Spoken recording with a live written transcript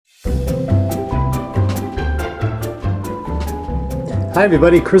Hi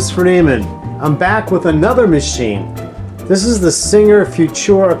everybody, Christopher Naiman. I'm back with another machine. This is the Singer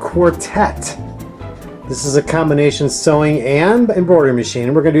Futura Quartet. This is a combination sewing and embroidery machine,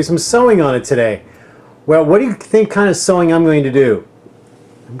 and we're going to do some sewing on it today. Well, what do you think kind of sewing I'm going to do?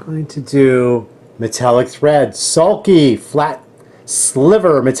 I'm going to do metallic thread, Sulky flat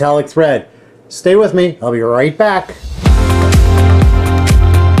sliver metallic thread. Stay with me, I'll be right back.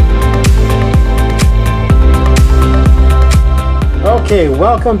 Okay,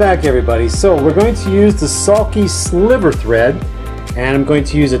 welcome back everybody. So we're going to use the Sulky SLiver thread, and I'm going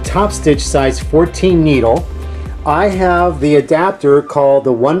to use a top stitch size 14 needle. I have the adapter called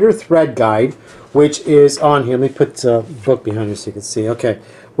the Wonder Thread Guide, which is on here. Let me put the book behind you so you can see. Okay,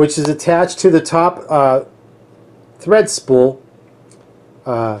 which is attached to the top thread spool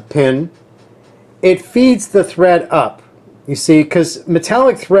pin. It feeds the thread up, you see, because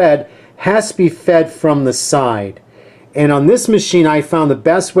metallic thread has to be fed from the side. And on this machine, I found the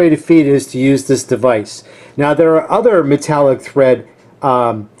best way to feed it is to use this device. Now, there are other metallic thread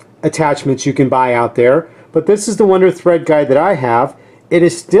attachments you can buy out there, but this is the Wonder Thread Guide that I have. It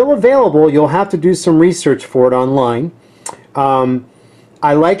is still available. You'll have to do some research for it online.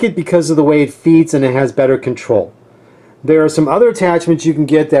 I like it because of the way it feeds and it has better control. There are some other attachments you can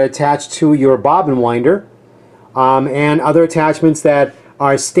get that attach to your bobbin winder, and other attachments that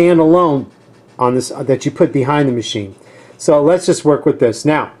are standalone on this that you put behind the machine. So let's just work with this.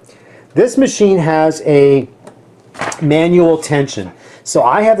 Now, this machine has a manual tension. So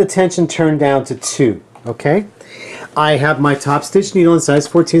I have the tension turned down to 2, okay? I have my top stitch needle in size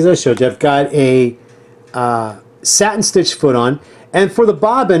 14 as I showed you. I've got a satin stitch foot on, and for the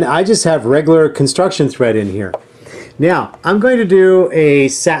bobbin I just have regular construction thread in here. Now, I'm going to do a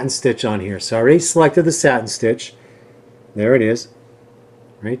satin stitch on here. So I already selected the satin stitch. There it is,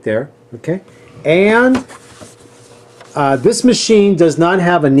 right there, okay? And this machine does not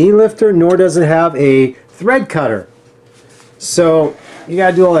have a knee lifter, nor does it have a thread cutter. So you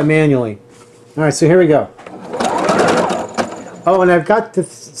got to do all that manually. All right, so here we go. Oh, and I've got the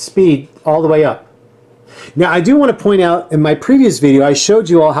speed all the way up. Now, I do want to point out, in my previous video, I showed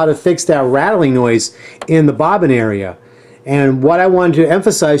you all how to fix that rattling noise in the bobbin area. And what I wanted to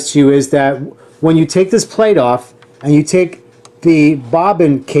emphasize to you is that when you take this plate off and you take the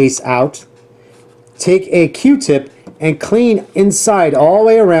bobbin case out, take a Q-tip and clean inside all the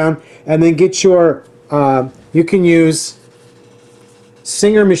way around, and then get your, you can use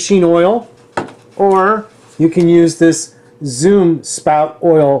Singer machine oil, or you can use this Zoom spout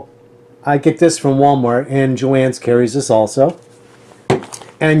oil. I get this from Walmart, and Joann's carries this also.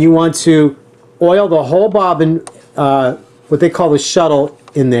 And you want to oil the whole bobbin, what they call the shuttle,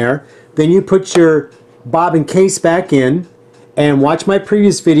 in there. Then you put your bobbin case back in, and watch my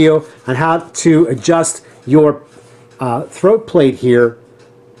previous video on how to adjust your throat plate here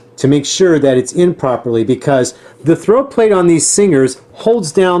to make sure that it's in properly, because the throat plate on these Singers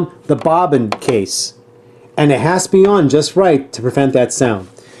holds down the bobbin case, and it has to be on just right to prevent that sound.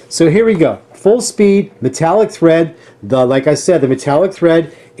 So here we go, full speed metallic thread. Like I said, the metallic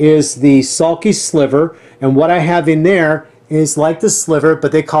thread is the Sulky SLiver, and what I have in there is like the sliver,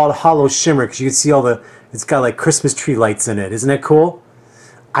 but they call it Holoshimmer because you can see all the, it's got like Christmas tree lights in it. Isn't that cool?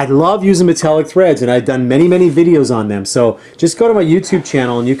 I love using metallic threads, and I've done many videos on them. So just go to my YouTube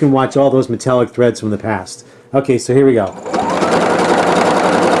channel and you can watch all those metallic threads from the past. Okay, so here we go.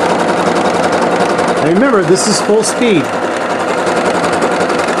 And remember, this is full speed.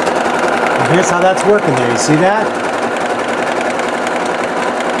 And here's how that's working there. You see that?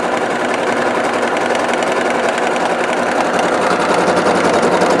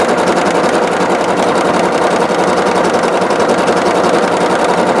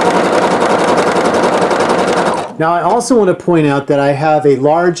 Now, I also want to point out that I have a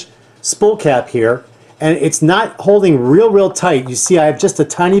large spool cap here, and it's not holding real tight. You see, I have just a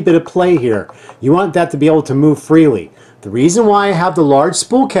tiny bit of play here. You want that to be able to move freely. The reason why I have the large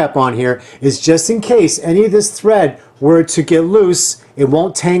spool cap on here is just in case any of this thread were to get loose, it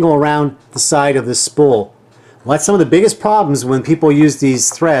won't tangle around the side of the spool. Well, that's some of the biggest problems when people use these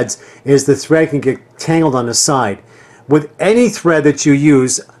threads, is the thread can get tangled on the side. With any thread that you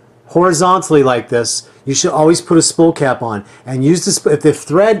use horizontally like this, you should always put a spool cap on, and use this. If the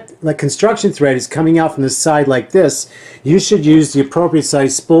thread, like construction thread, is coming out from the side like this, you should use the appropriate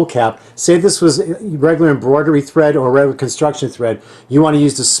size spool cap. Say this was regular embroidery thread or regular construction thread, you want to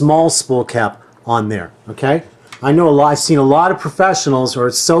use the small spool cap on there. Okay? I know I've seen a lot of professionals, or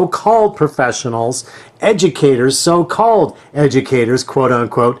so-called professionals, educators, so-called educators, quote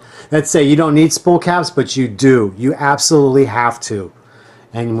unquote, that say you don't need spool caps, but you do. You absolutely have to.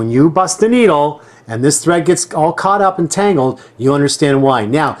 And when you bust the needle and this thread gets all caught up and tangled, you understand why.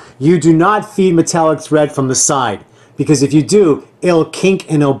 Now, you do not feed metallic thread from the side, because if you do, it'll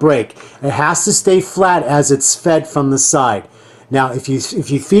kink and it'll break. It has to stay flat as it's fed from the side. Now, if you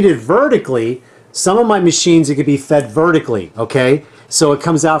feed it vertically, some of my machines, it could be fed vertically, okay? So it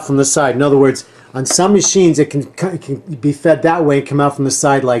comes out from the side. In other words, on some machines, it can be fed that way and come out from the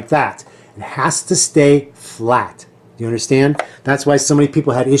side like that. It has to stay flat. Do you understand? That's why so many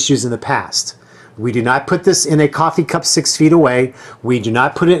people had issues in the past. We do not put this in a coffee cup 6 feet away. We do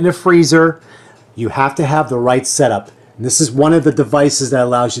not put it in a freezer. You have to have the right setup. And this is one of the devices that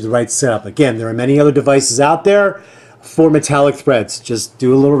allows you the right setup. Again, there are many other devices out there for metallic threads. Just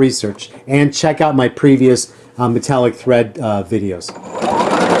do a little research and check out my previous metallic thread videos.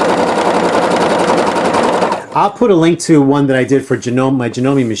 I'll put a link to one that I did for Janome, my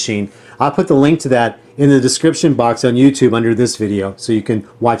Janome machine. I'll put the link to that in the description box on YouTube under this video, so you can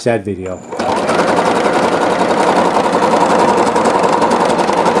watch that video.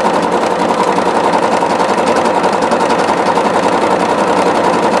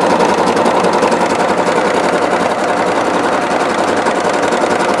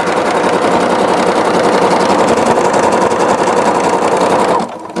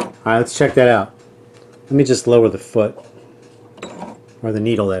 All right, let's check that out. Let me just lower the foot, or the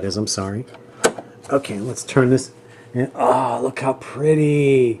needle that is, I'm sorry. Okay, let's turn this, and oh, look how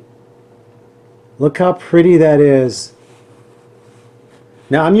pretty. Look how pretty that is.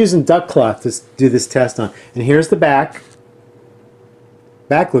 Now I'm using duck cloth to do this test on, and here's the back.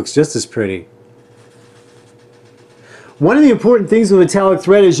 Back looks just as pretty. One of the important things with metallic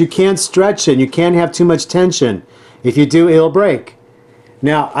thread is you can't stretch it, and you can't have too much tension. If you do, it'll break.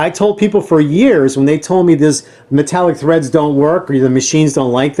 Now, I told people for years when they told me this metallic threads don't work or the machines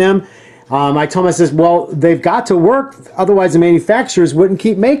don't like them, I told them, I says, well, they've got to work, otherwise the manufacturers wouldn't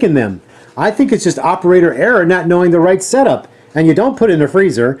keep making them. I think it's just operator error not knowing the right setup. And you don't put it in a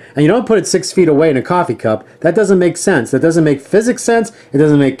freezer, and you don't put it 6 feet away in a coffee cup. That doesn't make sense. That doesn't make physics sense. It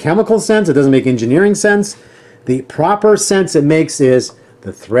doesn't make chemical sense. It doesn't make engineering sense. The proper sense it makes is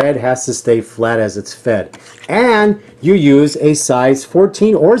the thread has to stay flat as it's fed. And you use a size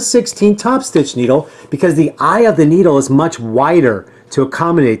 14 or 16 top stitch needle because the eye of the needle is much wider to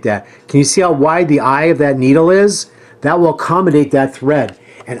accommodate that. Can you see how wide the eye of that needle is? That will accommodate that thread.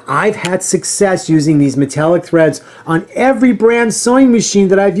 And I've had success using these metallic threads on every brand sewing machine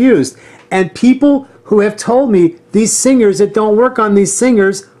that I've used. And people who have told me these singers that don't work on these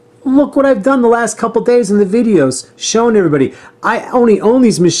singers, look what I've done the last couple days in the videos, showing everybody. I only own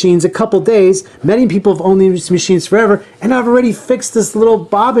these machines a couple days. Many people have owned these machines forever, and I've already fixed this little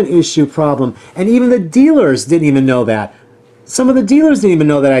bobbin issue problem. And even the dealers didn't even know that. Some of the dealers didn't even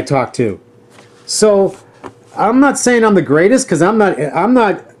know that I talked to. So I'm not saying I'm the greatest, because I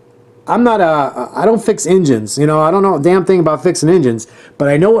don't fix engines. You know, I don't know a damn thing about fixing engines, but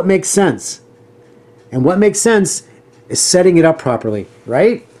I know what makes sense. And what makes sense is setting it up properly,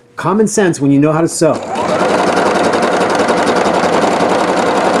 right? Common sense when you know how to sew.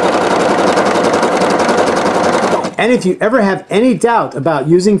 And if you ever have any doubt about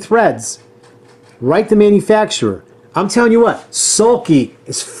using threads, write the manufacturer. I'm telling you what, Sulky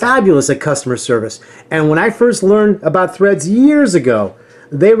is fabulous at customer service. And when I first learned about threads years ago,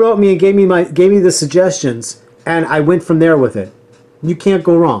 they wrote me and gave me the suggestions, and I went from there with it. You can't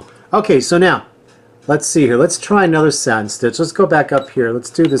go wrong. Okay, so now let's see here. Let's try another satin stitch. Let's go back up here. Let's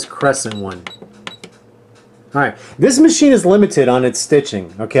do this crescent one. All right, this machine is limited on its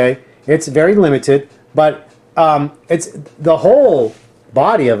stitching. Okay, it's very limited, but it's the whole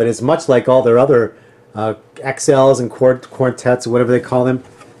body of it is much like all their other XLs and quartets or whatever they call them.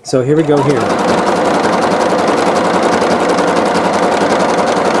 So here we go here.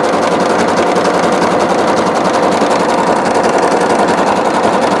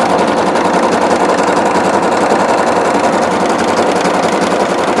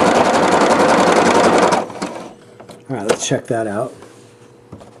 All right, let's check that out.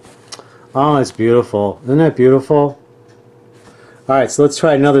 Oh, it's beautiful. Isn't that beautiful? All right, so let's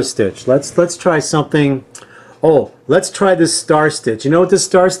try another stitch. Let's try something. Oh, let's try this star stitch. You know what this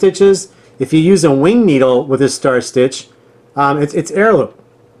star stitch is? If you use a wing needle with this star stitch, it's heirloom.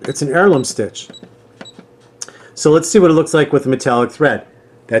 It's an heirloom stitch. So let's see what it looks like with a metallic thread.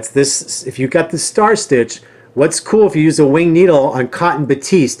 That's this. If you got the star stitch, what's cool if you use a wing needle on cotton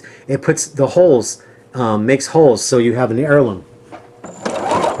batiste, it puts the holes, makes holes, so you have an heirloom.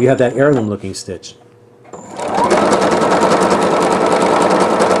 You have that heirloom looking stitch.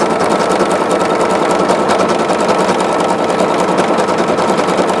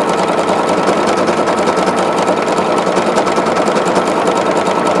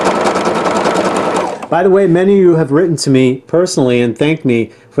 By the way, many of you have written to me personally and thanked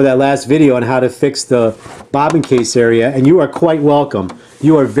me for that last video on how to fix the bobbin case area, and you are quite welcome.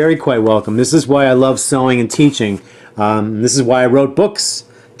 You are very quite welcome. This is why I love sewing and teaching. This is why I wrote books,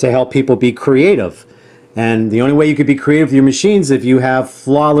 to help people be creative. And the only way you could be creative with your machines is if you have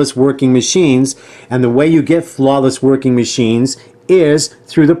flawless working machines, and the way you get flawless working machines is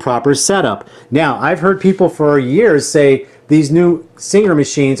through the proper setup. Now, I've heard people for years say these new Singer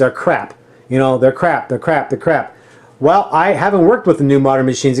machines are crap. You know, they're crap, they're crap, they're crap. Well, I haven't worked with the new modern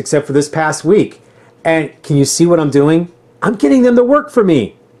machines except for this past week. And can you see what I'm doing? I'm getting them to work for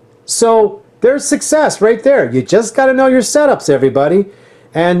me. So there's success right there. You just got to know your setups, everybody.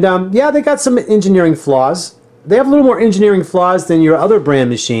 And yeah, they got some engineering flaws. They have a little more engineering flaws than your other brand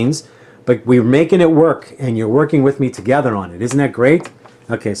machines, but we're making it work, and you're working with me together on it. Isn't that great?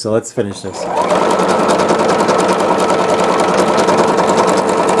 Okay, so let's finish this.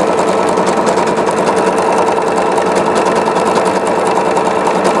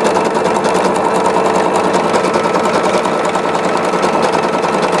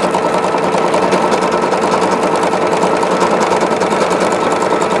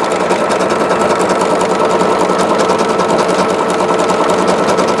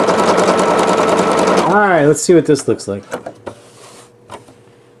 Alright, let's see what this looks like.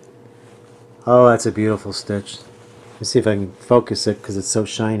 Oh, that's a beautiful stitch. Let's see if I can focus it because it's so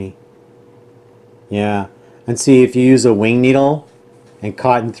shiny. Yeah, and see if you use a wing needle and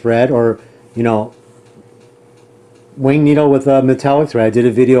cotton thread, or, you know, wing needle with a metallic thread. I did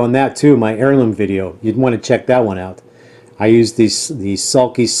a video on that too, my Heirloom video. You'd want to check that one out. I used the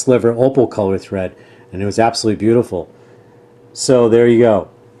Sulky SLiver Opal color thread, and it was absolutely beautiful. So there you go.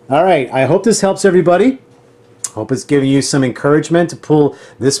 Alright, I hope this helps everybody. Hope it's giving you some encouragement to pull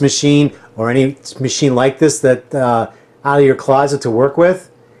this machine or any machine like this that out of your closet to work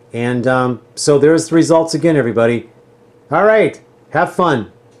with. And so there's the results again, everybody. Alright, have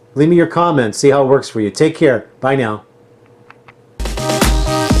fun. Leave me your comments. See how it works for you. Take care. Bye now.